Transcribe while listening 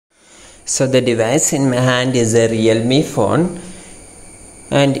So the device in my hand is a Realme phone,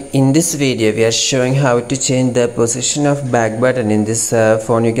 and in this video we are showing how to change the position of back button in this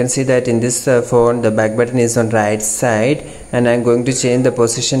phone. You can see that in this phone the back button is on right side, and I'm going to change the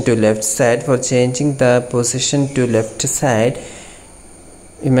position to left side. For changing the position to left side,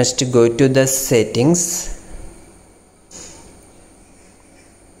 you must go to the settings,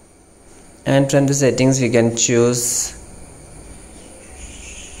 and from the settings you can choose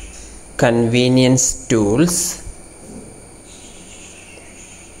convenience tools,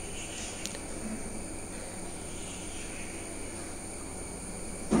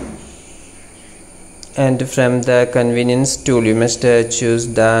 and from the convenience tool you must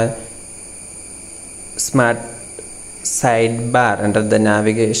choose the smart sidebar under the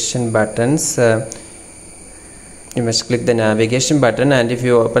navigation buttons. You must click the navigation button, and if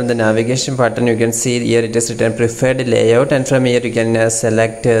you open the navigation button you can see here it is written preferred layout, and from here you can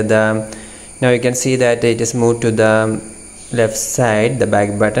select now you can see that it is moved to the left side, the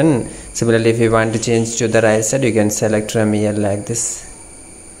back button. Similarly, if you want to change to the right side, you can select from here like this.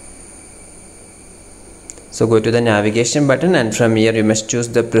 So go to the navigation button, and from here you must choose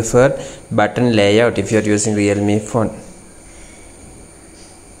the preferred button layout if you are using Realme phone.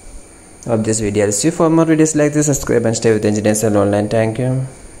 Hope this video helps you. For more videos like this, subscribe and stay with Engineers Online. Thank you.